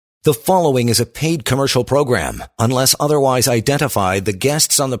The following is a paid commercial program. Unless otherwise identified, the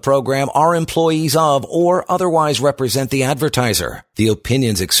guests on the program are employees of or otherwise represent the advertiser. The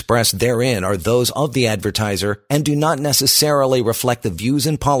opinions expressed therein are those of the advertiser and do not necessarily reflect the views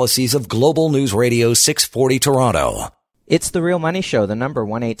and policies of Global News Radio 640 Toronto. It's The Real Money Show, the number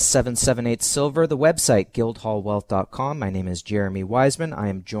 18778-SILVER, the website guildhallwealth.com. My name is Jeremy Wiseman. I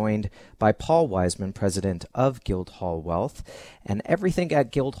am joined by Paul Wiseman, president of Guildhall Wealth. And everything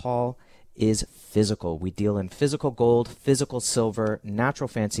at Guildhall is physical. We deal in physical gold, physical silver, natural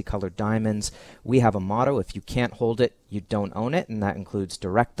fancy colored diamonds. We have a motto: if you can't hold it, you don't own it. And that includes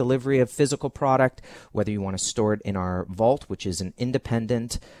direct delivery of physical product, whether you want to store it in our vault, which is an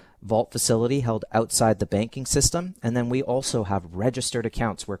independent vault facility held outside the banking system. And then we also have registered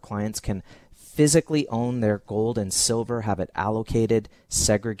accounts where clients can physically own their gold and silver, have it allocated,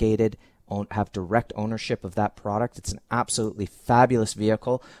 segregated, have direct ownership of that product. It's an absolutely fabulous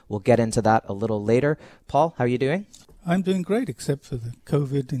vehicle. We'll get into that a little later. Paul, how are you doing? I'm doing great, except for the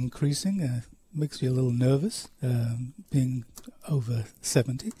COVID increasing. Makes you a little nervous, being over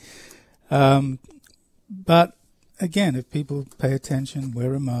 70. But again, if people pay attention,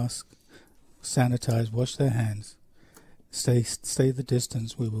 wear a mask, sanitize, wash their hands, stay the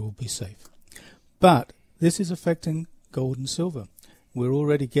distance, we will be safe. But this is affecting gold and silver. We're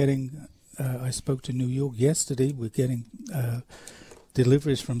already getting, I spoke to New York yesterday, we're getting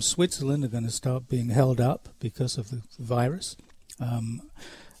deliveries from Switzerland are going to start being held up because of the virus.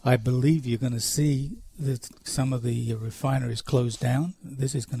 I believe you're going to see that some of the refineries close down.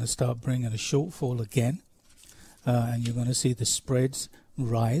 This is going to start bringing a shortfall again. And you're going to see the spreads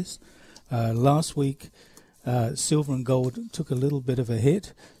rise. Last week, silver and gold took a little bit of a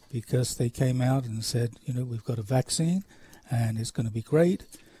hit because they came out and said, we've got a vaccine and it's going to be great.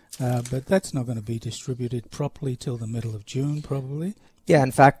 But that's not going to be distributed properly till the middle of June, probably. Yeah,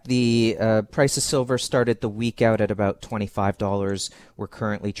 in fact, the price of silver started the week out at about $25. We're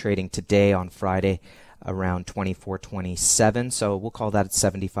currently trading today on Friday around $24.27. So we'll call that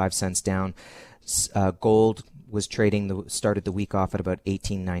 75 cents down. Gold was started the week off at about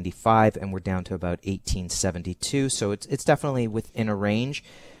 $18.95, and we're down to about $18.72. So it's definitely within a range.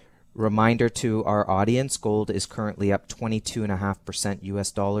 Reminder to our audience: gold is currently up 22.5%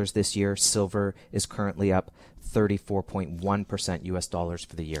 U.S. dollars this year. Silver is currently up 34.1% U.S. dollars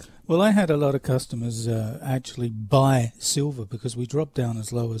for the year. Well, I had a lot of customers actually buy silver because we dropped down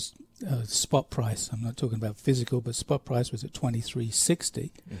as low as spot price. I'm not talking about physical, but spot price was at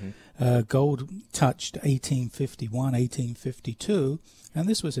 $23.60. Mm-hmm. Gold touched $18.51, $18.52, and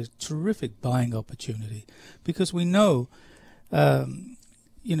this was a terrific buying opportunity because we know,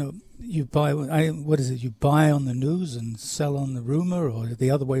 you buy. You buy on the news and sell on the rumor, or the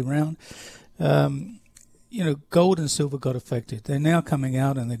other way around. Gold and silver got affected. They're now coming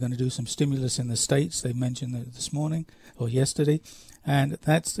out and they're going to do some stimulus in the States. They mentioned that this morning or yesterday. And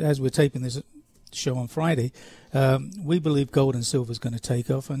that's, as we're taping this show on Friday, we believe gold and silver is going to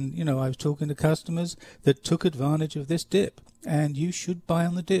take off. And, I was talking to customers that took advantage of this dip. And you should buy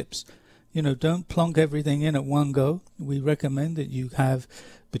on the dips. Don't plonk everything in at one go. We recommend that you have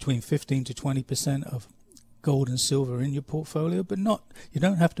between 15 to 20% of gold and silver in your portfolio, but you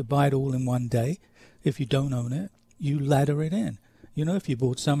don't have to buy it all in one day. If you don't own it, you ladder it in. If you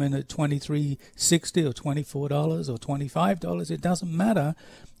bought some in at $23.60 or $24 or $25, it doesn't matter.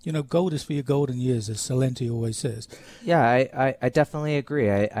 Gold is for your golden years, as Salenti always says. Yeah, I definitely agree.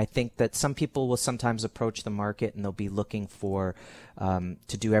 I think that some people will sometimes approach the market and they'll be looking for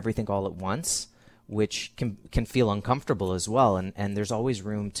to do everything all at once, which can feel uncomfortable as well. And there's always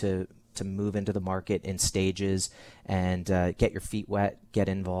room to move into the market in stages and get your feet wet, get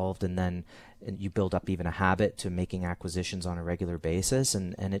involved, and then you build up even a habit to making acquisitions on a regular basis,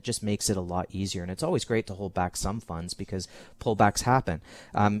 and it just makes it a lot easier. And it's always great to hold back some funds because pullbacks happen.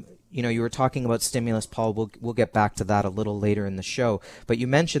 You were talking about stimulus, Paul. We'll get back to that a little later in the show. But you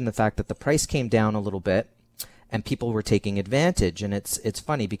mentioned the fact that the price came down a little bit and people were taking advantage. And it's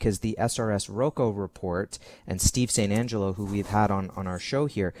funny because the SRS Rocco report and Steve St. Angelo, who we've had on our show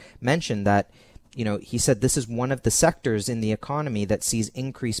here, mentioned that, he said this is one of the sectors in the economy that sees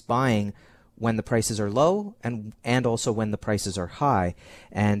increased buying when the prices are low and also when the prices are high.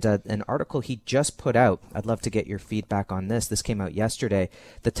 And an article he just put out, I'd love to get your feedback on this. This came out yesterday.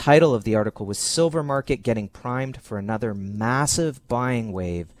 The title of the article was "Silver Market Getting Primed for Another Massive Buying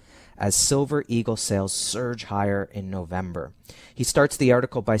Wave as Silver Eagle Sales Surge Higher in November." He starts the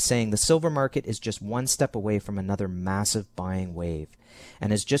article by saying the silver market is just one step away from another massive buying wave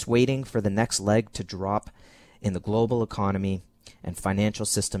and is just waiting for the next leg to drop in the global economy and financial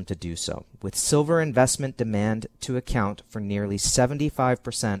system to do so. With silver investment demand to account for nearly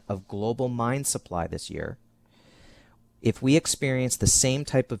 75% of global mine supply this year, if we experience the same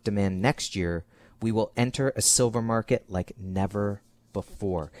type of demand next year, we will enter a silver market like never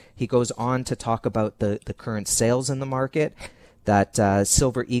before. He goes on to talk about the current sales in the market, that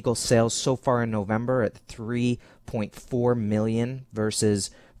Silver Eagle sales so far in November at 3.4 million versus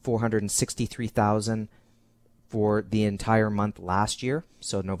 463,000 for the entire month last year,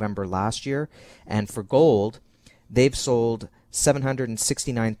 so November last year. And for gold, they've sold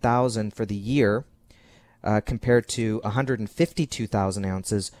 769,000 for the year, compared to 152,000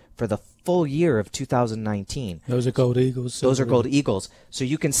 ounces for the full year of 2019. Those are gold eagles. Those are gold eagles. So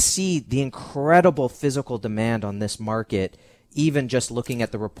you can see the incredible physical demand on this market, even just looking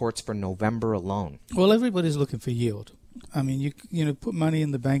at the reports for November alone. Well, everybody's looking for yield. I mean, you put money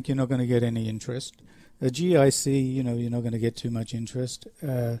in the bank, you're not going to get any interest. A GIC, you're not going to get too much interest.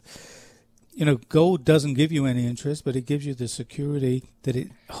 Gold doesn't give you any interest, but it gives you the security that it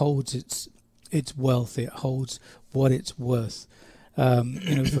holds its wealth. It holds what it's worth.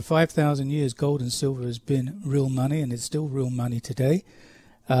 For 5,000 years, gold and silver has been real money, and it's still real money today.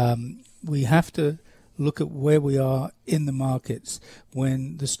 We have to look at where we are in the markets.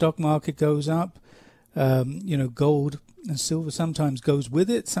 When the stock market goes up, gold and silver sometimes goes with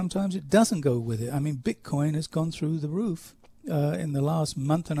it, sometimes it doesn't go with it. I mean, Bitcoin has gone through the roof in the last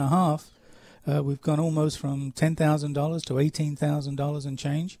month and a half. We've gone almost from $10,000 to $18,000 and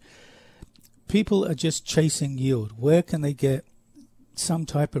change. People are just chasing yield. Where can they get some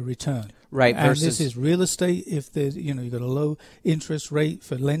type of return? Right. And this is real estate. If there's, you've got a low interest rate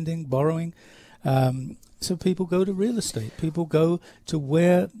for lending, borrowing. So people go to real estate. People go to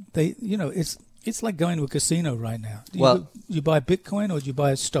where they, it's like going to a casino right now. Do you buy Bitcoin or do you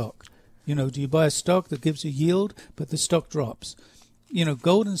buy a stock? Do you buy a stock that gives a yield, but the stock drops?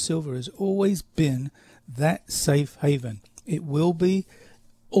 Gold and silver has always been that safe haven. It will be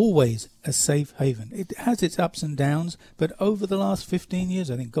always a safe haven. It has its ups and downs, but over the last 15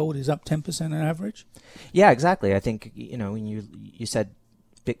 years, I think gold is up 10% on average. Yeah, exactly. I think, when you said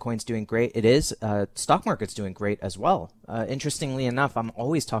Bitcoin's doing great, it is. Stock market's doing great as well. Interestingly enough, I'm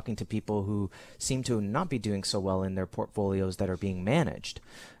always talking to people who seem to not be doing so well in their portfolios that are being managed.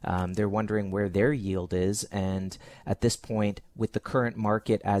 They're wondering where their yield is, and at this point, with the current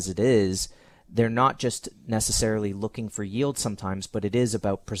market as it is, they're not just necessarily looking for yield sometimes, but it is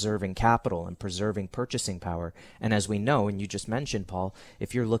about preserving capital and preserving purchasing power. And as we know, and you just mentioned, Paul,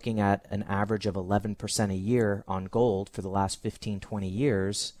 if you're looking at an average of 11% a year on gold for the last 15, 20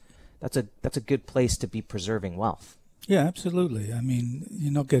 years, that's a good place to be preserving wealth. Yeah, absolutely. I mean,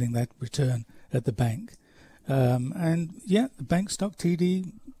 you're not getting that return at the bank. The bank stock,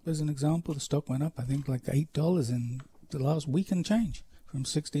 TD, as an example, the stock went up, I think, like $8 in the last week and change. From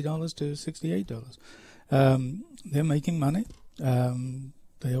 $60 to $68. They're making money.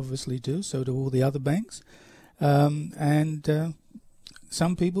 They obviously do. So do all the other banks.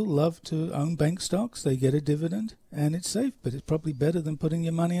 Some people love to own bank stocks. They get a dividend, and it's safe. But it's probably better than putting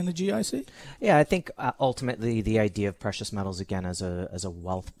your money in a GIC. Yeah, I think ultimately the idea of precious metals, again, as a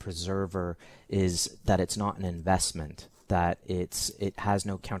wealth preserver, is that it's not an investment. That it has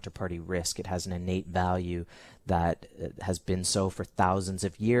no counterparty risk. It has an innate value that has been so for thousands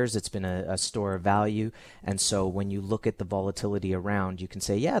of years. It's been a store of value. And so when you look at the volatility around, you can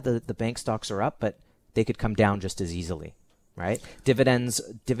say, yeah, the bank stocks are up, but they could come down just as easily, right? Dividends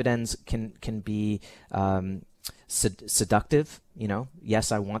can be seductive.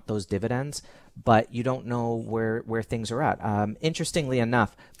 Yes, I want those dividends, but you don't know where things are at. Interestingly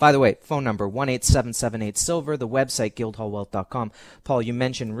enough, by the way, phone number 1-877-8-SILVER, the website guildhallwealth.com. Paul, you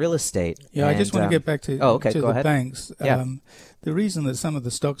mentioned real estate. Yeah, I just want to get back to go the ahead. Banks. Yeah. The reason that some of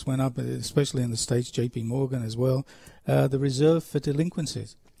the stocks went up, especially in the States, JP Morgan as well, the reserve for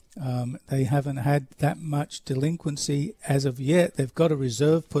delinquencies. They haven't had that much delinquency as of yet. They've got a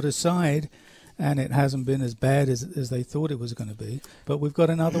reserve put aside, and it hasn't been as bad as they thought it was going to be. But we've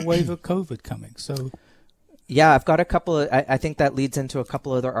got another wave of COVID coming. So, yeah, I've got a couple of. I think that leads into a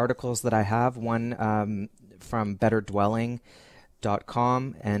couple other articles that I have. One from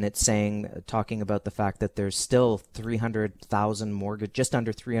BetterDwelling.com, and it's talking about the fact that there's still 300,000 just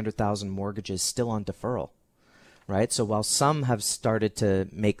under 300,000 mortgages still on deferral. Right. So while some have started to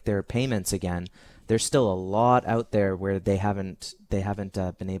make their payments again, there's still a lot out there where they haven't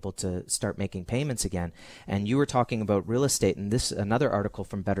been able to start making payments again. And you were talking about real estate, and another article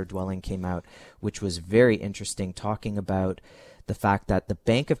from Better Dwelling came out, which was very interesting, talking about the fact that the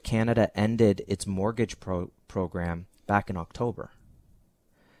Bank of Canada ended its mortgage program back in October,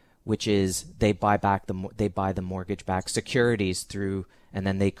 which is they buy the mortgage-backed securities through, and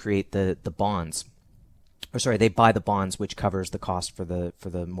then they create the bonds. Or sorry, they buy the bonds, which covers the cost for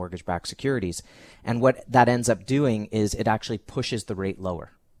the mortgage-backed securities. And what that ends up doing is it actually pushes the rate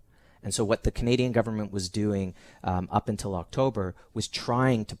lower. And so what the Canadian government was doing up until October was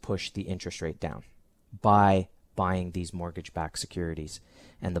trying to push the interest rate down by buying these mortgage-backed securities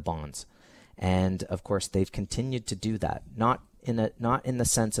and the bonds. And of course, they've continued to do that, not in the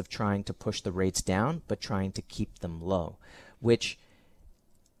sense of trying to push the rates down, but trying to keep them low, which,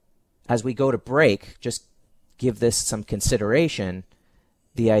 as we go to break, just give this some consideration,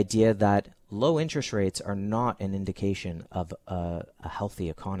 the idea that low interest rates are not an indication of a healthy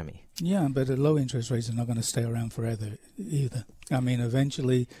economy. Yeah, but the low interest rates are not going to stay around forever either. I mean,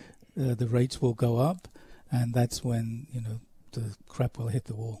 eventually the rates will go up, and that's when, the crap will hit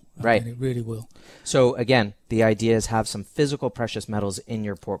the wall. Right. I mean, it really will. So again, the idea is have some physical precious metals in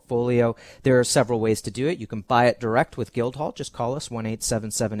your portfolio. There are several ways to do it. You can buy it direct with Guildhall. Just call us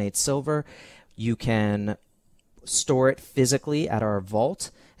 1-877-8-SILVER. You can store it physically at our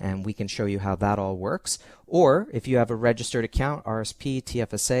vault, and we can show you how that all works. Or if you have a registered account, RSP,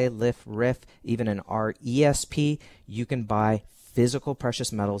 TFSA, LIF, RIF, even an RESP, you can buy physical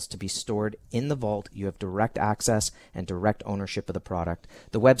precious metals to be stored in the vault. You have direct access and direct ownership of the product.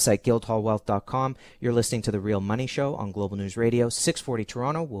 The website, guildhallwealth.com. You're listening to The Real Money Show on Global News Radio, 640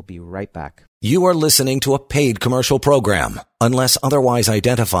 Toronto. We'll be right back. You are listening to a paid commercial program. Unless otherwise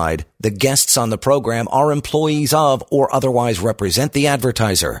identified, the guests on the program are employees of or otherwise represent the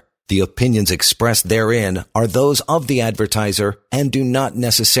advertiser. The opinions expressed therein are those of the advertiser and do not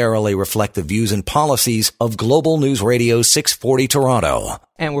necessarily reflect the views and policies of Global News Radio 640 Toronto.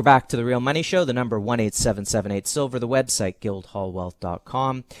 And we're back to The Real Money Show, the number 1-877-8-SILVER, the website,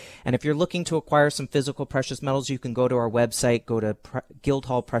 guildhallwealth.com. And if you're looking to acquire some physical precious metals, you can go to our website, go to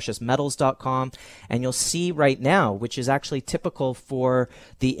guildhallpreciousmetals.com, and you'll see right now, which is actually typical for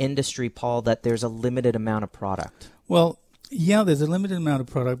the industry, Paul, that there's a limited amount of product. Well, yeah, there's a limited amount of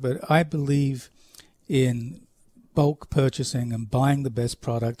product, but I believe in bulk purchasing and buying the best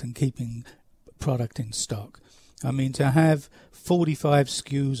product and keeping product in stock. I mean, to have 45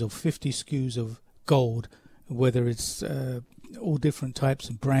 SKUs or 50 SKUs of gold, whether it's all different types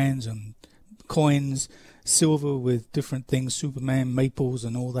of brands and coins, silver with different things, Superman, maples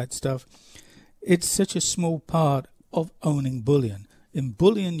and all that stuff, it's such a small part of owning bullion. In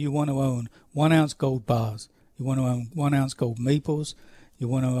bullion, you want to own 1 ounce gold bars. You want to own 1 ounce gold maples. You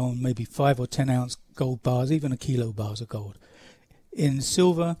want to own maybe 5 or 10 ounce gold bars, even a kilo bars of gold. In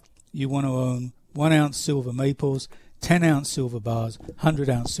silver, you want to own 1 ounce silver maples, 10 ounce silver bars,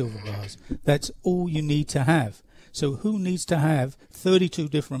 100 ounce silver bars. That's all you need to have. So who needs to have 32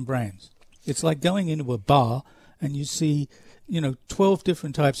 different brands? It's like going into a bar and you see, 12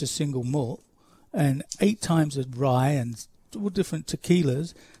 different types of single malt and 8 times of rye and all different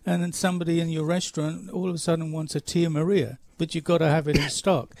tequilas, and then somebody in your restaurant all of a sudden wants a Tia Maria, but you've got to have it in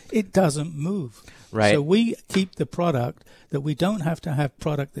stock. It doesn't move. Right. So we keep the product that we don't have to have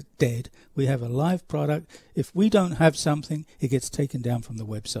product that's dead. We have a live product. If we don't have something, it gets taken down from the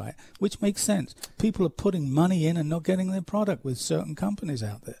website, which makes sense. People are putting money in and not getting their product with certain companies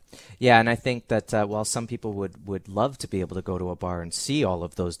out there. Yeah, and I think that while some people would love to be able to go to a bar and see all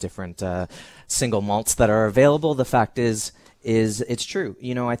of those different single malts that are available, the fact is it's true.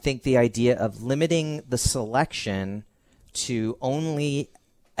 I think the idea of limiting the selection to only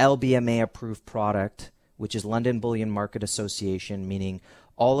LBMA approved product, which is London Bullion Market Association, meaning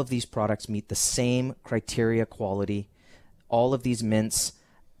all of these products meet the same criteria quality. All of these mints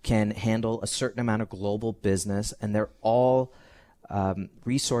can handle a certain amount of global business, and they're all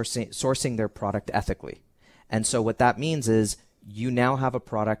sourcing their product ethically. And so what that means is you now have a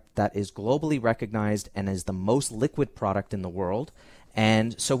product that is globally recognized and is the most liquid product in the world.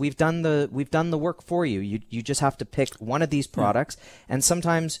 And so we've done the work for you. You just have to pick one of these products. And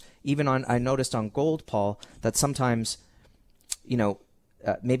sometimes even I noticed on gold, Paul, that sometimes,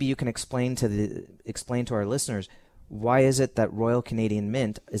 maybe you can explain to our listeners, why is it that Royal Canadian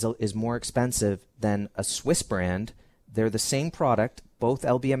Mint is more expensive than a Swiss brand? They're the same product, both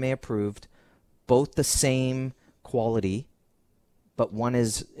LBMA approved, both the same quality, but one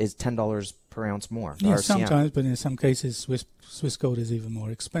is $10 per ounce more. Yeah, sometimes, but in some cases, Swiss gold is even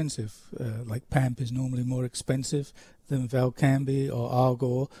more expensive. Like PAMP is normally more expensive than Valcambi or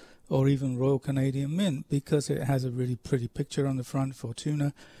Argor or even Royal Canadian Mint because it has a really pretty picture on the front,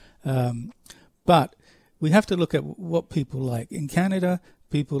 Fortuna. But we have to look at what people like. In Canada,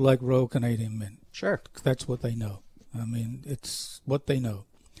 people like Royal Canadian Mint. Sure. That's what they know. I mean, it's what they know.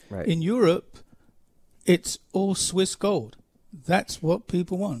 Right. In Europe, it's all Swiss gold. That's what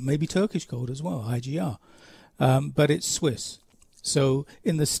people want. Maybe Turkish gold as well, IGR. But it's Swiss. So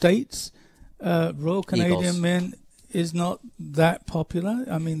in the States, Royal Canadian Eagles. Mint is not that popular.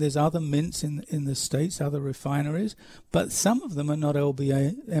 I mean, there's other mints in the States, other refineries, but some of them are not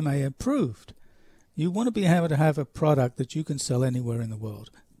LBMA approved. You want to be able to have a product that you can sell anywhere in the world.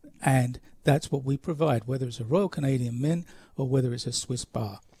 And that's what we provide, whether it's a Royal Canadian Mint or whether it's a Swiss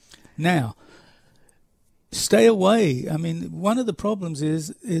bar. Now, stay away. I mean, one of the problems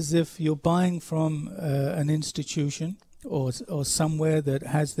is if you're buying from an institution or somewhere that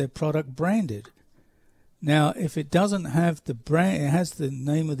has their product branded. Now, if it doesn't have the brand, it has the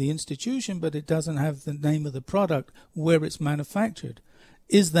name of the institution, but it doesn't have the name of the product where it's manufactured.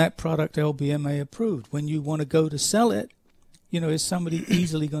 Is that product LBMA approved? When you want to go to sell it, is somebody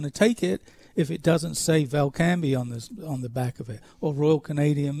easily going to take it if it doesn't say Valcambi on the back of it or Royal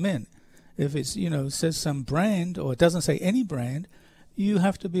Canadian Mint? If it's, says some brand or it doesn't say any brand, you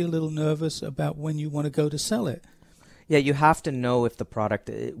have to be a little nervous about when you want to go to sell it. Yeah, you have to know if the product,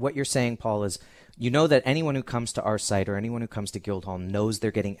 what you're saying, Paul, is that anyone who comes to our site or anyone who comes to Guildhall knows they're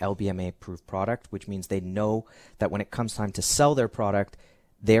getting LBMA approved product, which means they know that when it comes time to sell their product,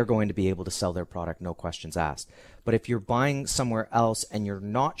 they're going to be able to sell their product, no questions asked. But if you're buying somewhere else and you're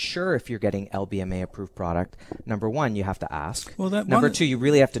not sure if you're getting LBMA approved product, number one, you have to ask. Number two, you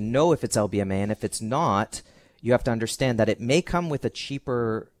really have to know if it's LBMA, and if it's not, you have to understand that it may come with a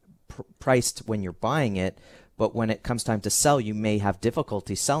cheaper priced when you're buying it, but when it comes time to sell, you may have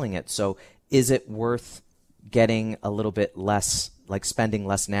difficulty selling it. So is it worth getting a little bit less, like spending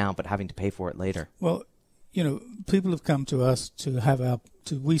less now, but having to pay for it later? Well, people have come to us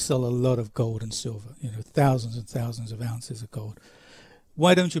we sell a lot of gold and silver, thousands and thousands of ounces of gold.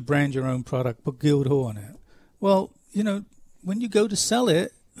 Why don't you brand your own product, put Guildhall on it? Well, when you go to sell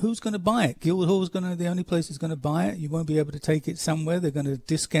it, who's going to buy it? Guildhall is the only place that's going to buy it. You won't be able to take it somewhere. They're going to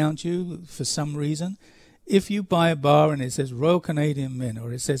discount you for some reason. If you buy a bar and it says Royal Canadian Mint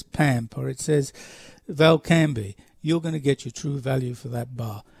or it says PAMP or it says Valcambi, you're going to get your true value for that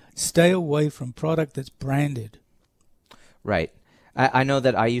bar. Stay away from product that's branded. Right. I know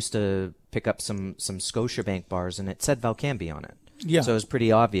that I used to pick up some Scotiabank bars and it said Valcambi on it. Yeah. So it was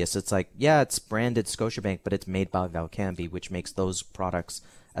pretty obvious. It's like, yeah, it's branded Scotiabank, but it's made by Valcambi, which makes those products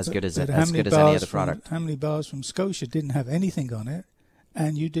as good as any other product. How many bars from Scotia didn't have anything on it,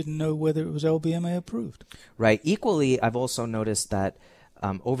 and you didn't know whether it was LBMA approved? Right. Equally, I've also noticed that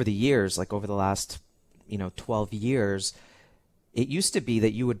over the years, like over the last 12 years, it used to be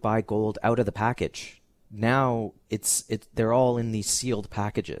that you would buy gold out of the package. Now they're all in these sealed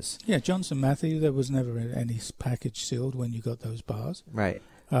packages. Yeah, Johnson Matthey, there was never any package sealed when you got those bars. Right.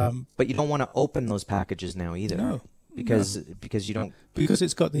 But you don't want to open those packages now either. No. Because you don't. Because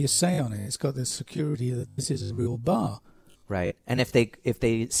it's got the assay on it. It's got the security that this is a real bar. Right. And if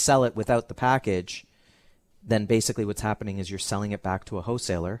they sell it without the package, then basically what's happening is you're selling it back to a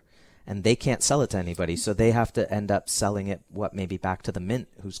wholesaler, and they can't sell it to anybody, so they have to end up selling it maybe back to the mint,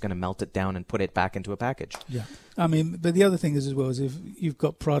 who's going to melt it down and put it back into a package. Yeah, I mean, but the other thing is as well is if you've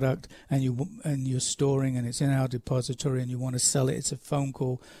got product and you're storing and it's in our depository and you want to sell it, it's a phone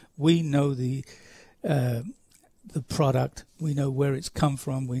call. We know the product, we know where it's come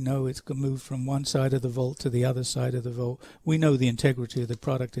from, we know it's moved from one side of the vault to the other side of the vault. We know the integrity of the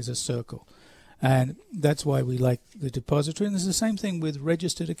product is a circle. And that's why we like the depository. And it's the same thing with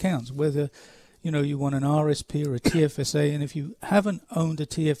registered accounts, whether you want an RSP or a TFSA. And if you haven't owned a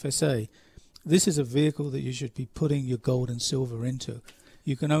TFSA, this is a vehicle that you should be putting your gold and silver into.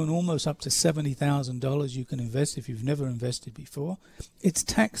 You can own almost up to $70,000 you can invest if you've never invested before. It's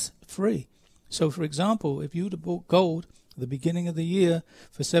tax-free. So, for example, if you'd have bought gold at the beginning of the year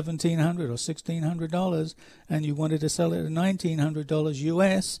for $1,700 or $1,600 and you wanted to sell it at $1,900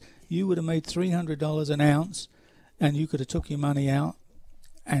 US, you would have made $300 an ounce, and you could have took your money out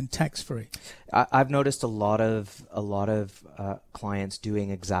and tax-free. I've noticed a lot of clients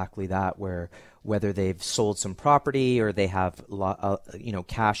doing exactly that, where whether they've sold some property or they have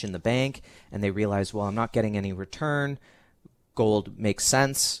cash in the bank, and they realize, well, I'm not getting any return. Gold makes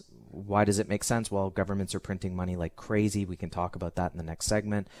sense. Why does it make sense? Well, governments are printing money like crazy. We can talk about that in the next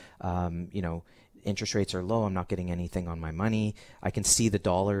segment. Interest rates are low. I'm not getting anything on my money. I can see the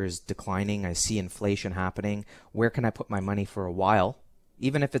dollar is declining. I see inflation happening. Where can I put my money for a while?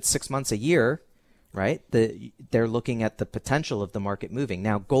 Even if it's 6 months, a year, right? They're looking at the potential of the market moving.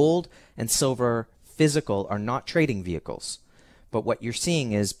 Now, gold and silver physical are not trading vehicles. But what you're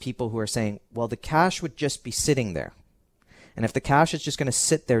seeing is people who are saying, well, the cash would just be sitting there. And if the cash is just going to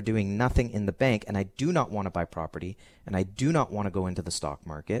sit there doing nothing in the bank, and I do not want to buy property, and I do not want to go into the stock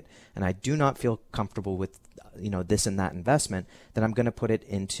market, and I do not feel comfortable with, this and that investment, then I'm going to put it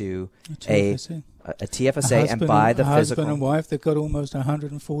into a TFSA and buy the physical. Husband and wife, they've got almost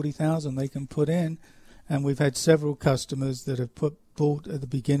 140,000 they can put in. And we've had several customers that have bought at the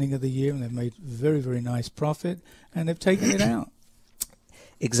beginning of the year, and they've made very, very nice profit, and they've taken it out.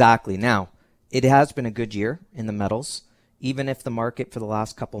 Exactly. Now, it has been a good year in the metals, even if the market for the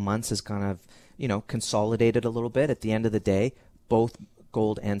last couple months has kind of, consolidated a little bit. At the end of the day, both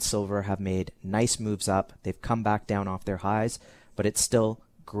gold and silver have made nice moves up. They've come back down off their highs, but it's still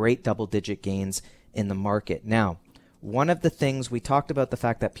great double-digit gains in the market. Now, one of the things we talked about, the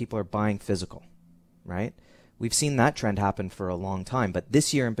fact that people are buying physical, right? We've seen that trend happen for a long time, but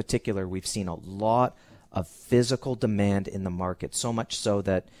this year in particular, we've seen a lot of physical demand in the market, so much so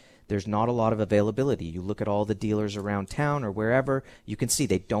that there's not a lot of availability. You look at all the dealers around town or wherever, you can see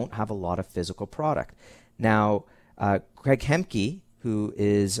they don't have a lot of physical product. Now, Craig Hemke, who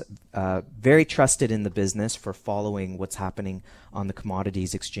is very trusted in the business for following what's happening on the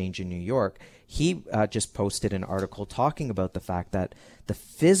Commodities Exchange in New York, he just posted an article talking about the fact that the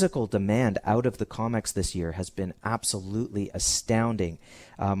physical demand out of the COMEX this year has been absolutely astounding.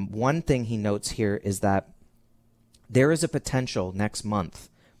 One thing he notes here is that there is a potential next month,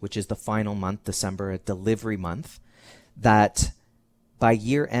 which is the final month, December, a delivery month, that by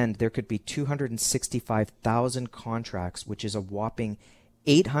year end, there could be 265,000 contracts, which is a whopping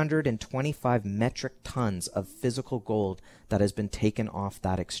 825 metric tons of physical gold that has been taken off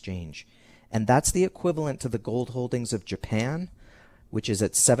that exchange. And that's the equivalent to the gold holdings of Japan, which is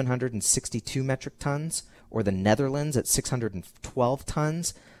at 762 metric tons, or the Netherlands at 612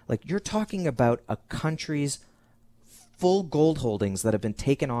 tons. Like, you're talking about a country's full gold holdings that have been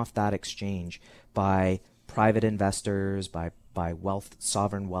taken off that exchange by private investors, by wealth,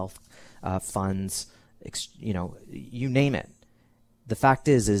 sovereign wealth funds, you name it. The fact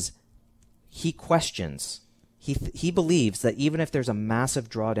is he questions, he believes that even if there's a massive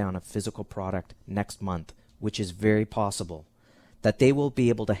drawdown of physical product next month, which is very possible, that they will be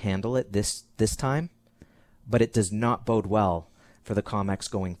able to handle it this time, but it does not bode well for the COMEX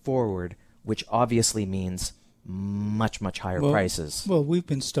going forward, which obviously means much, much higher prices. Well, we've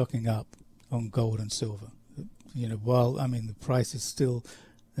been stocking up on gold and silver. While, the price is still,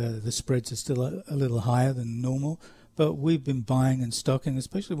 the spreads are still a little higher than normal, but we've been buying and stocking,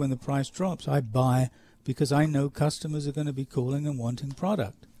 especially when the price drops. I buy because I know customers are going to be calling and wanting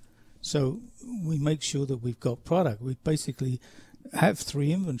product. So we make sure that we've got product. We basically have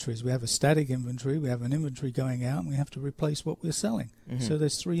three inventories. We have a static inventory, we have an inventory going out, and we have to replace what we're selling. Mm-hmm. So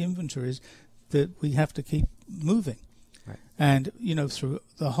there's three inventories that we have to keep moving. Right. And, through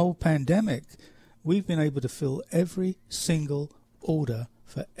the whole pandemic, we've been able to fill every single order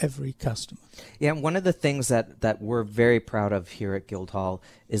for every customer. Yeah, and one of the things that we're very proud of here at Guildhall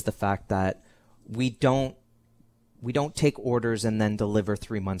is the fact that we don't take orders and then deliver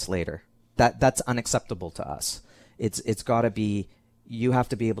 3 months later. That's unacceptable to us. It's got to be, you have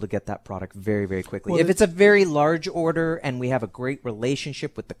to be able to get that product very, very quickly. If it's a very large order and we have a great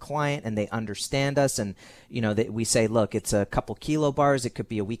relationship with the client and they understand us, and that we say, look, it's a couple kilo bars, it could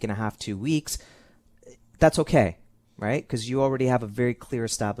be a week and a half, 2 weeks, that's okay, right? Because you already have a very clear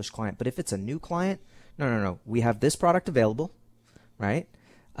established client. But if it's a new client, no, we have this product available, right?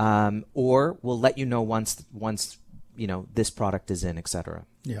 Or we'll let you know once this product is in, etc.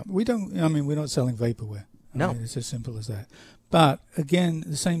 Yeah, we're not selling vaporware. No. It's as simple as that. But again,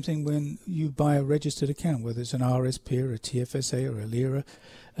 the same thing when you buy a registered account, whether it's an RSP or a TFSA or a LIRA.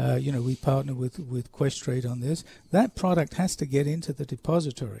 We partner with Questrade on this. That product has to get into the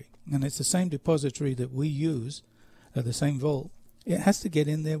depository. And it's the same depository that we use, the same vault. It has to get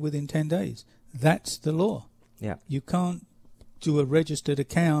in there within 10 days. That's the law. Yeah. You can't do a registered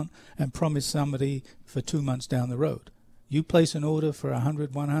account and promise somebody for 2 months down the road. You place an order for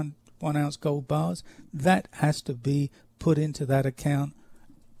 100 1 ounce gold bars, that has to be put into that account.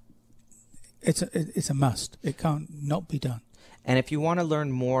 It's a must. It can't not be done. And if you want to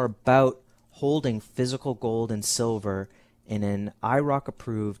learn more about holding physical gold and silver in an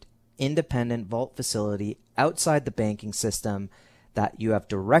IROC-approved independent vault facility outside the banking system that you have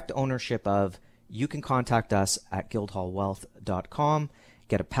direct ownership of, you can contact us at guildhallwealth.com.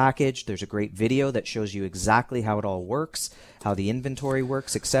 Get a package. There's a great video that shows you exactly how it all works, how the inventory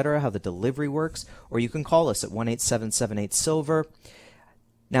works, etc., how the delivery works. Or you can call us at 1-877-8-SILVER.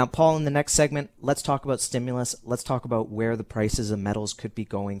 Now, Paul, in the next segment, let's talk about stimulus. Let's talk about where the prices of metals could be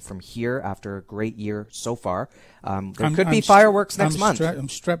going from here after a great year so far. There could be fireworks next month. I'm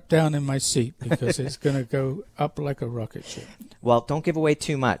strapped down in my seat because it's going to go up like a rocket ship. Well, don't give away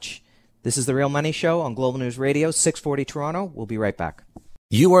too much. This is The Real Money Show on Global News Radio, 640 Toronto. We'll be right back.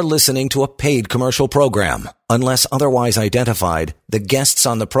 You are listening to a paid commercial program. Unless otherwise identified, the guests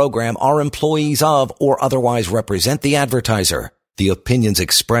on the program are employees of or otherwise represent the advertiser. The opinions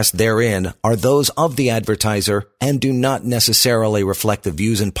expressed therein are those of the advertiser and do not necessarily reflect the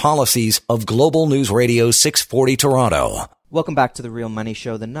views and policies of Global News Radio 640 Toronto. Welcome back to The Real Money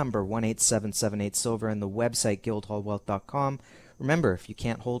Show, the number 18778-SILVER and the website guildhallwealth.com. Remember, if you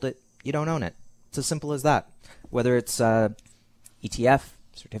can't hold it, you don't own it. It's as simple as that. Whether it's ETF,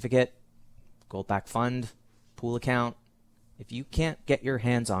 certificate, gold-backed fund, pool account, if you can't get your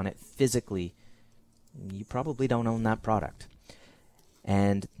hands on it physically, you probably don't own that product.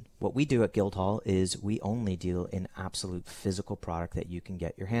 And what we do at Guildhall is we only deal in absolute physical product that you can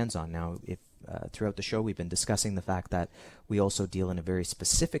get your hands on. Now, if throughout the show we've been discussing the fact that we also deal in a very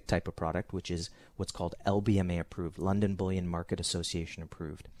specific type of product, which is what's called LBMA approved, London Bullion Market Association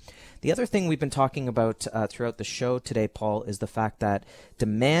approved. The other thing we've been talking about throughout the show today, Paul, is the fact that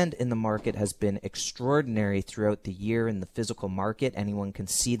demand in the market has been extraordinary throughout the year in the physical market. Anyone can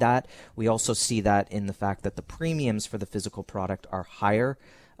see that. We also see that in the fact that the premiums for the physical product are higher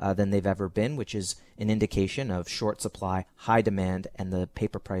than they've ever been, which is an indication of short supply, high demand, and the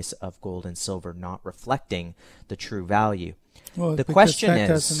paper price of gold and silver not reflecting the true value. Well, the question that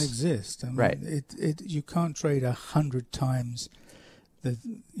is, doesn't exist. I mean, right? You can't trade 100 times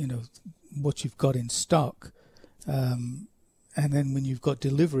what you've got in stock, and then when you've got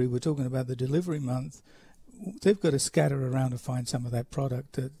delivery, we're talking about the delivery month. They've got to scatter around to find some of that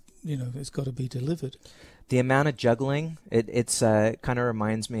product that it's got to be delivered. The amount of juggling, it's kind of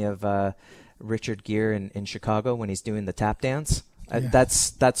reminds me of Richard Gere in Chicago when he's doing the tap dance. Yeah.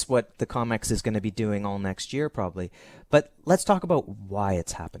 That's what the COMEX is going to be doing all next year probably. But let's talk about why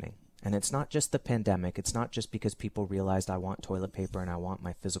it's happening. And it's not just the pandemic. It's not just because people realized I want toilet paper and I want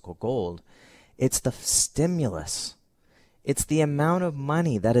my physical gold. It's the stimulus. It's the amount of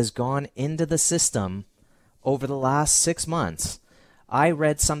money that has gone into the system over the last 6 months. I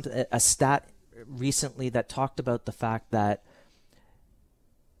read a stat recently that talked about the fact that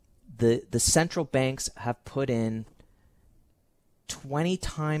the central banks have put in 20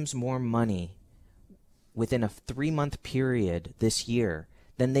 times more money within a 3-month period this year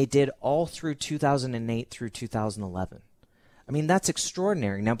than they did all through 2008 through 2011. I mean, that's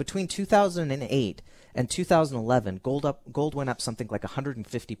extraordinary. Now, between 2008 and 2011, gold went up something like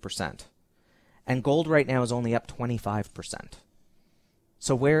 150%. And gold right now is only up 25%.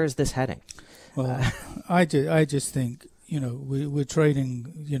 So where is this heading? Well, I just think, we're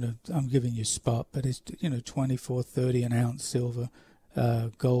trading, I'm giving you spot, but it's, 24, 30 an ounce silver.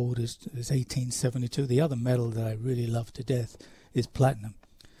 Gold is 1872. The other metal that I really love to death is platinum.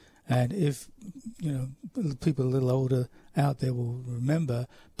 And if, people a little older out there will remember,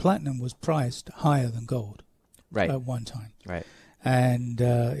 platinum was priced higher than gold at one time. Right. And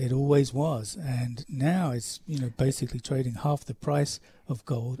it always was. And now it's, basically trading half the price of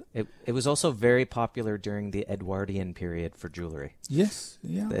gold. It was also very popular during the Edwardian period for jewelry. Yes,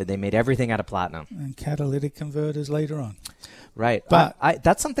 yeah. They made everything out of platinum. And catalytic converters later on. Right. But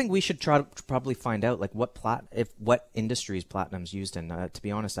that's something we should try to probably find out, like what industries platinum's used in. To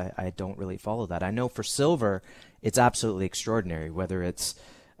be honest, I don't really follow that. I know for silver, it's absolutely extraordinary, whether it's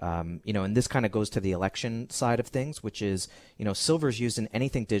and this kind of goes to the election side of things, which is, silver is used in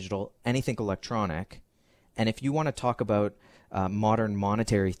anything digital, anything electronic. And if you want to talk about modern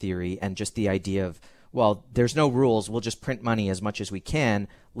monetary theory and just the idea of, well, there's no rules, we'll just print money as much as we can,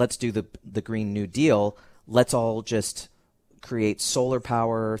 let's do the Green New Deal, let's all just create solar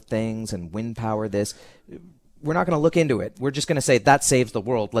power things and wind power this. We're not going to look into it. We're just going to say that saves the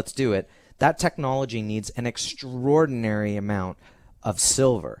world, let's do it. That technology needs an extraordinary amount of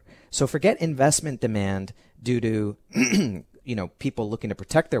silver. So forget investment demand due to people looking to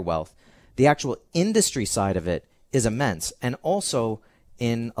protect their wealth. The actual industry side of it is immense, and also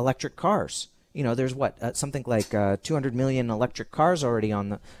in electric cars. There's something like 200 million electric cars already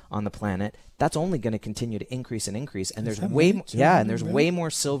on the planet. That's only going to continue to increase and increase, and there's way more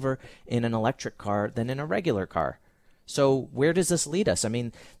silver in an electric car than in a regular car. So where does this lead us? I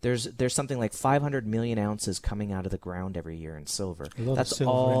mean, there's something like 500 million ounces coming out of the ground every year in silver. That's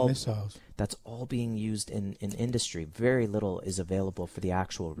silver in missiles. That's all being used in industry. Very little is available for the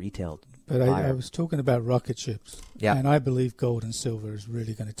actual retail But I was talking about rocket ships. Yeah. And I believe gold and silver is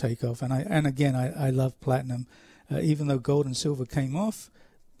really going to take off. And again, I love platinum. Even though gold and silver came off,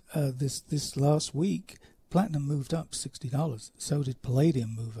 this last week, platinum moved up $60. So did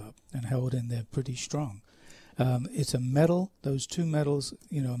palladium move up and held in there pretty strong. It's a metal. Those two metals,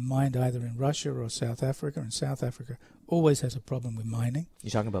 mined either in Russia or South Africa. And South Africa always has a problem with mining.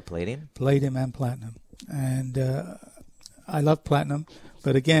 You're talking about palladium? Palladium and platinum. And I love platinum.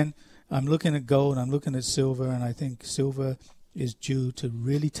 But again, I'm looking at gold, I'm looking at silver, and I think silver is due to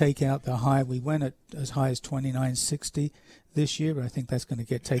really take out the high. We went at as high as 29.60 this year. I think that's going to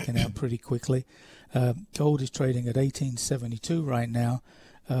get taken out pretty quickly. Gold is trading at 18.72 right now.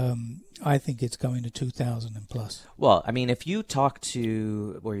 I think it's going to 2,000 and plus. Well, I mean, if you talk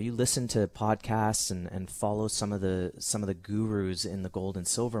to, or you listen to podcasts and follow some of the gurus in the gold and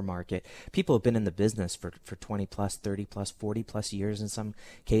silver market, people have been in the business for 20 plus, 30 plus, 40 plus years in some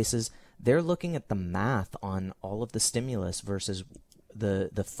cases. They're looking at the math on all of the stimulus versus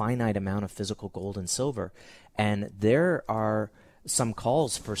the finite amount of physical gold and silver. And there are some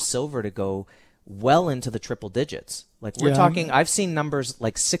calls for silver to go well into the triple digits. Like we're talking, I've seen numbers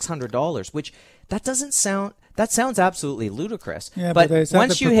like $600, which that sounds absolutely ludicrous. Yeah, but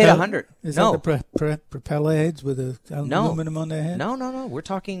once you hit 100, is that the propeller heads with aluminum on their head? No. We're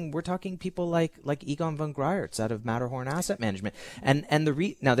talking people like Egon von Greyerz out of Matterhorn Asset Management,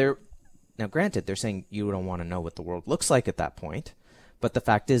 now granted they're saying you don't want to know what the world looks like at that point, but the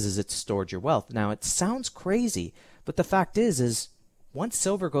fact is it's stored your wealth. Now it sounds crazy, but the fact is once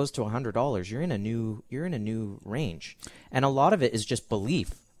silver goes to $100, you're in a new range, and a lot of it is just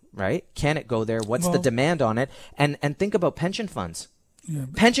belief, right? Can it go there? What's the demand on it? And think about pension funds. Yeah.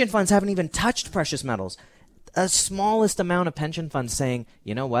 Pension funds haven't even touched precious metals. A smallest amount of pension funds saying,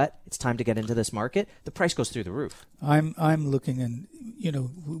 you know what, it's time to get into this market. The price goes through the roof. I'm looking, and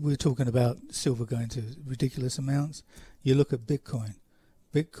we're talking about silver going to ridiculous amounts. You look at Bitcoin.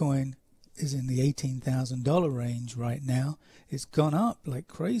 Bitcoin is in the $18,000 range right now. It's gone up like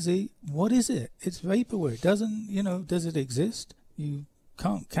crazy. What is it? It's vaporware. It doesn't, does it exist? You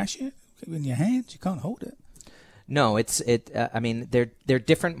can't cash it in your hands. You can't hold it. No, I mean, they're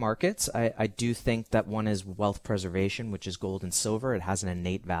different markets. I do think that one is wealth preservation, which is gold and silver. It has an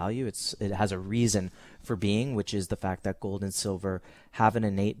innate value. It has a reason for being, which is the fact that gold and silver have an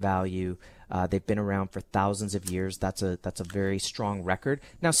innate value. They've been around for thousands of years. That's a very strong record.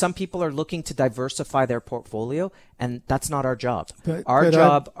 Now, some people are looking to diversify their portfolio, and that's not our job.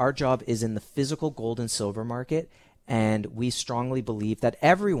 Our job is in the physical gold and silver market. And we strongly believe that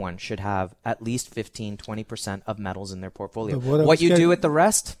everyone should have at least 15-20% of metals in their portfolio. What you do with the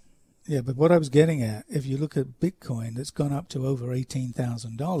rest? Yeah, but what I was getting at, if you look at Bitcoin, that's gone up to over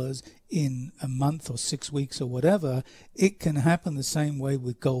 $18,000 in a month or 6 weeks or whatever, it can happen the same way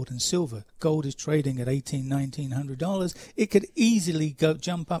with gold and silver. Gold is trading at $1,900. It could easily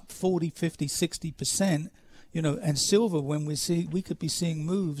jump up 40, 50, 60%. And silver, when we could be seeing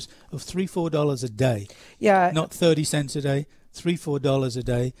moves of $3-4 a day. Yeah. Not 30 cents a day, $3-4 a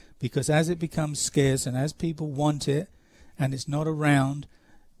day, because as it becomes scarce and as people want it and it's not around,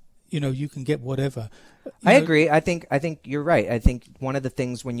 you can get whatever. I agree. I think you're right. I think one of the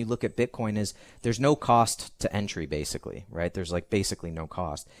things when you look at Bitcoin is there's no cost to entry, basically, right? There's basically no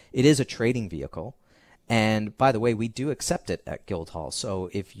cost. It is a trading vehicle. And by the way, we do accept it at Guildhall. So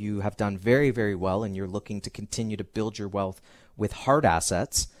if you have done very, very well and you're looking to continue to build your wealth with hard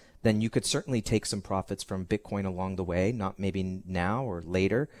assets, then you could certainly take some profits from Bitcoin along the way, not maybe now or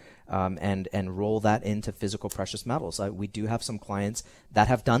later, and roll that into physical precious metals. We do have some clients that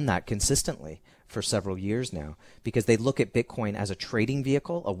have done that consistently for several years now because they look at Bitcoin as a trading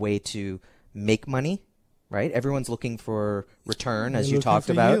vehicle, a way to make money. Right? Everyone's looking for return, as you talked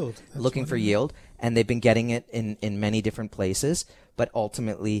about, looking for yield, and they've been getting it in many different places. But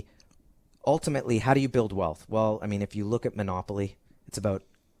ultimately, how do you build wealth? Well, I mean, if you look at Monopoly, it's about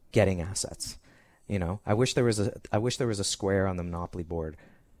getting assets. I wish there was a square on the Monopoly board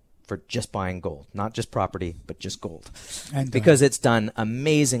for just buying gold, not just property, but just gold, because it's done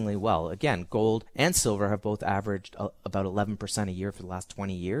amazingly well. Again, gold and silver have both averaged about 11% a year for the last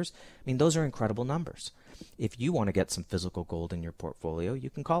 20 years. I mean, those are incredible numbers. If you want to get some physical gold in your portfolio,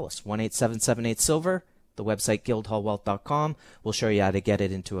 you can call us 1-877-8-SILVER. The website guildhallwealth.com will show you how to get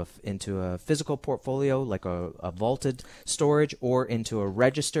it into a physical portfolio like a vaulted storage or into a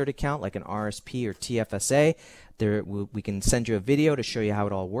registered account like an RSP or TFSA. We can send you a video to show you how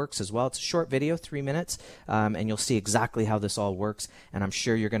it all works as well. It's a short video, 3 minutes, and you'll see exactly how this all works, and I'm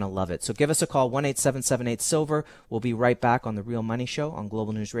sure you're going to love it. So give us a call, 1-877-8-SILVER. We'll be right back on The Real Money Show on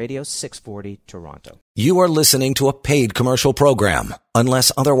Global News Radio, 640 Toronto. You are listening to a paid commercial program.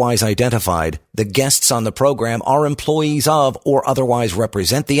 Unless otherwise identified, the guests on the program are employees of or otherwise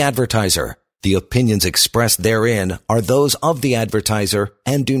represent the advertiser. The opinions expressed therein are those of the advertiser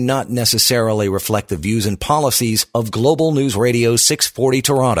and do not necessarily reflect the views and policies of Global News Radio 640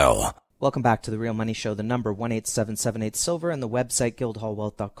 Toronto. Welcome back to The Real Money Show, the number 18778-SILVER and the website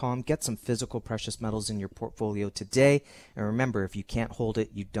guildhallwealth.com. Get some physical precious metals in your portfolio today. And remember, if you can't hold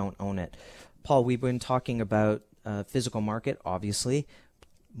it, you don't own it. Paul, we've been talking about physical market, obviously.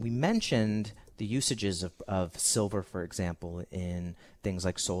 We mentioned the usages of silver, for example, in things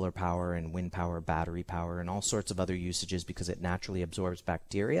like solar power and wind power, battery power, and all sorts of other usages because it naturally absorbs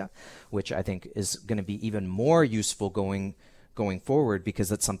bacteria, which I think is going to be even more useful going forward because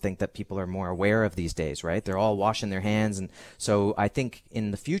that's something that people are more aware of these days, right? They're all washing their hands. And so I think in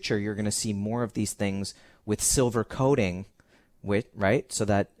the future, you're going to see more of these things with silver coating, right? So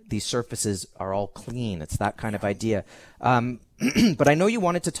that these surfaces are all clean. It's that kind of idea. But I know you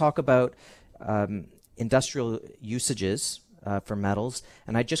wanted to talk about industrial usages for metals.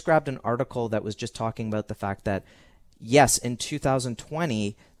 And I just grabbed an article that was just talking about the fact that, yes, in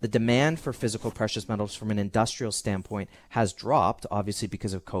 2020, the demand for physical precious metals from an industrial standpoint has dropped, obviously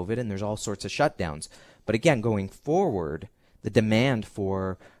because of COVID, and there's all sorts of shutdowns. But again, going forward, the demand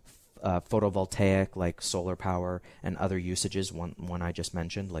for photovoltaic, like solar power and other usages, one I just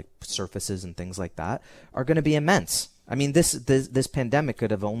mentioned, like surfaces and things like that, are going to be immense. I mean, this pandemic could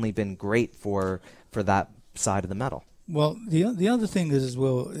have only been great for that side of the metal. Well, the other thing is as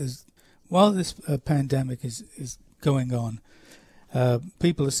well is while this pandemic is going on,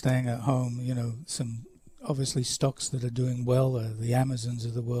 people are staying at home. You know, some obviously stocks that are doing well are the Amazons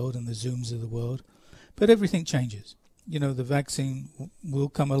of the world and the Zooms of the world, but everything changes. You know, the vaccine will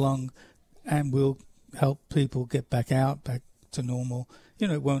come along and will help people get back to normal. You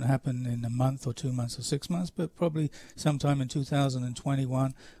know, it won't happen in a month or 2 months or 6 months, but probably sometime in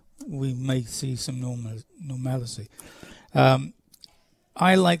 2021 we may see some normalcy.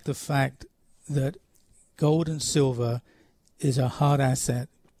 I like the fact that gold and silver is a hard asset.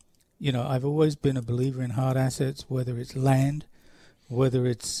 You know, I've always been a believer in hard assets, whether it's land, whether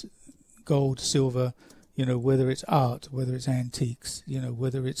it's gold, silver, you know, whether it's art, whether it's antiques, you know,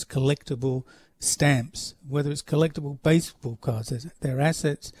 whether it's collectible stamps, whether it's collectible baseball cards. They're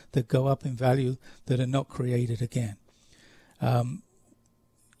assets that go up in value that are not created again.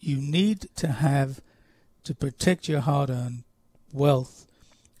 You need to protect your hard-earned wealth,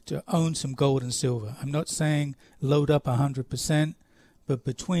 to own some gold and silver. I'm not saying load up 100%,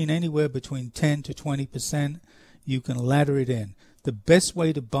 but anywhere between 10 to 20%, you can ladder it in. The best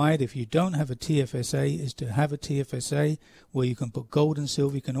way to buy it if you don't have a TFSA is to have a TFSA where you can put gold and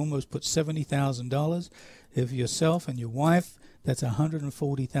silver. You can almost put $70,000. If yourself and your wife, that's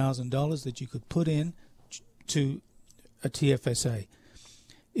 $140,000 that you could put in to a TFSA.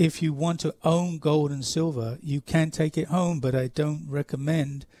 If you want to own gold and silver, you can take it home, but I don't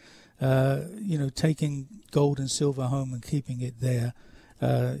recommend, taking gold and silver home and keeping it there.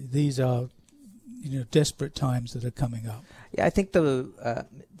 These are, desperate times that are coming up. Yeah, I think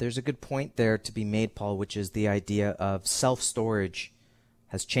there's a good point there to be made, Paul, which is the idea of self-storage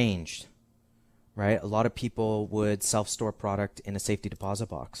has changed, right? A lot of people would self-store product in a safety deposit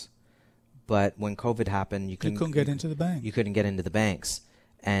box. But when COVID happened, you couldn't get into the bank. You couldn't get into the banks.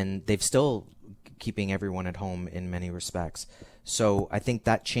 And they've still keeping everyone at home in many respects. So I think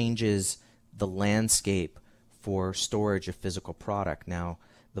that changes the landscape for storage of physical product. Now,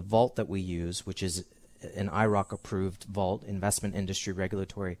 the vault that we use, which is an IROC-approved vault, Investment Industry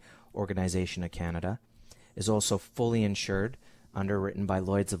Regulatory Organization of Canada, is also fully insured, underwritten by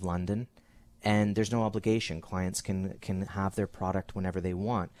Lloyd's of London, and there's no obligation. Clients can have their product whenever they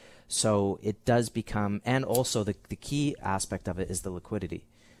want. So it does become, and also the key aspect of it is the liquidity,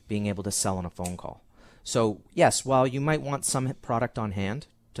 being able to sell on a phone call. So yes, while you might want some product on hand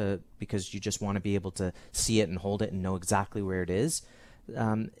because you just want to be able to see it and hold it and know exactly where it is,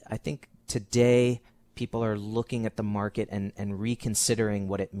 I think today people are looking at the market and reconsidering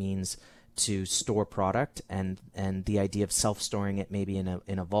what it means to store product and the idea of self-storing it maybe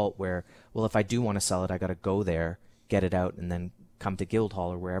in a vault where, well, if I do want to sell it, I got to go there, get it out, and then come to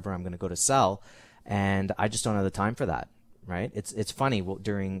Guildhall or wherever I'm going to go to sell. And I just don't have the time for that, right? It's funny,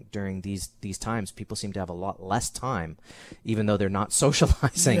 during these times, people seem to have a lot less time, even though they're not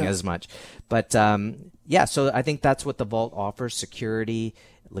socializing as much. But so I think that's what the vault offers: security,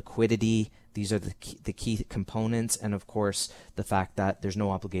 liquidity. These are the key components, and of course the fact that there's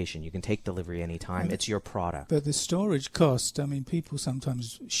no obligation. You can take delivery anytime. It's your product. But the storage cost, I mean, people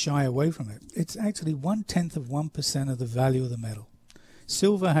sometimes shy away from it. It's actually 0.1% of the value of the metal.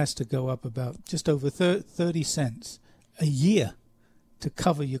 Silver has to go up about just over 30 cents a year to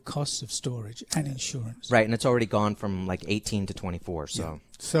cover your costs of storage and insurance. Right, and it's already gone from like 18 to 24. So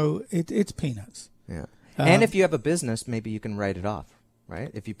So it's peanuts. Yeah. And if you have a business, maybe you can write it off, right?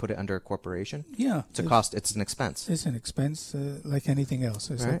 If you put it under a corporation. Yeah. It's a cost. It's an expense. It's an expense like anything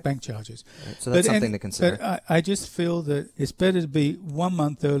else. It's like bank charges. Right. So that's something to consider. But I just feel that it's better to be 1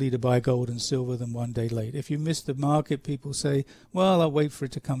 month early to buy gold and silver than 1 day late. If you miss the market, people say, well, I'll wait for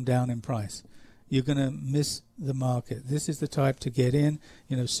it to come down in price. You're going to miss the market. This is the type to get in.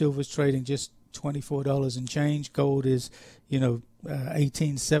 Silver's trading just $24 and change. Gold is,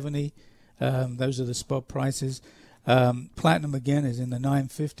 $18.70. Those are the spot prices. Platinum again is in the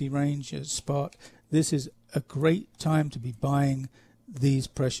 $9.50 range at spot. This is a great time to be buying these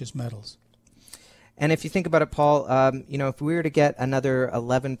precious metals. And if you think about it, Paul, if we were to get another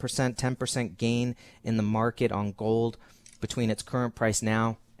 11%, 10% gain in the market on gold between its current price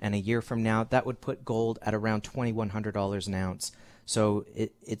now and a year from now, that would put gold at around $2,100 an ounce. So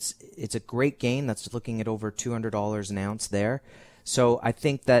it's a great gain. That's looking at over $200 an ounce there. So I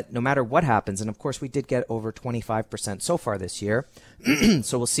think that no matter what happens, and of course we did get over 25% so far this year,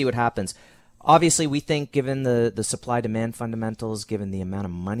 so we'll see what happens. Obviously, we think given the supply-demand fundamentals, given the amount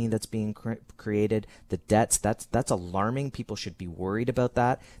of money that's being created, the debts, that's alarming. People should be worried about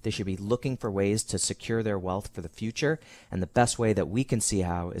that. They should be looking for ways to secure their wealth for the future. And the best way that we can see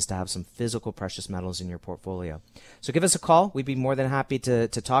how is to have some physical precious metals in your portfolio. So give us a call. We'd be more than happy to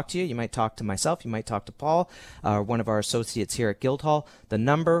talk to you. You might talk to myself. You might talk to Paul, one of our associates here at Guildhall. The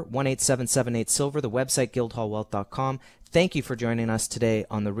number, 1-877-8-SILVER, the website, guildhallwealth.com. Thank you for joining us today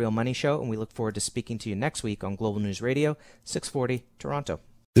on The Real Money Show, and we look forward to speaking to you next week on Global News Radio, 640 Toronto.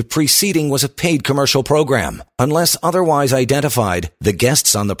 The preceding was a paid commercial program. Unless otherwise identified, the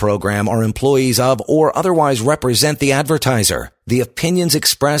guests on the program are employees of or otherwise represent the advertiser. The opinions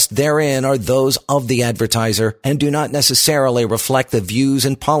expressed therein are those of the advertiser and do not necessarily reflect the views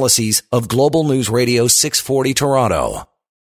and policies of Global News Radio 640 Toronto.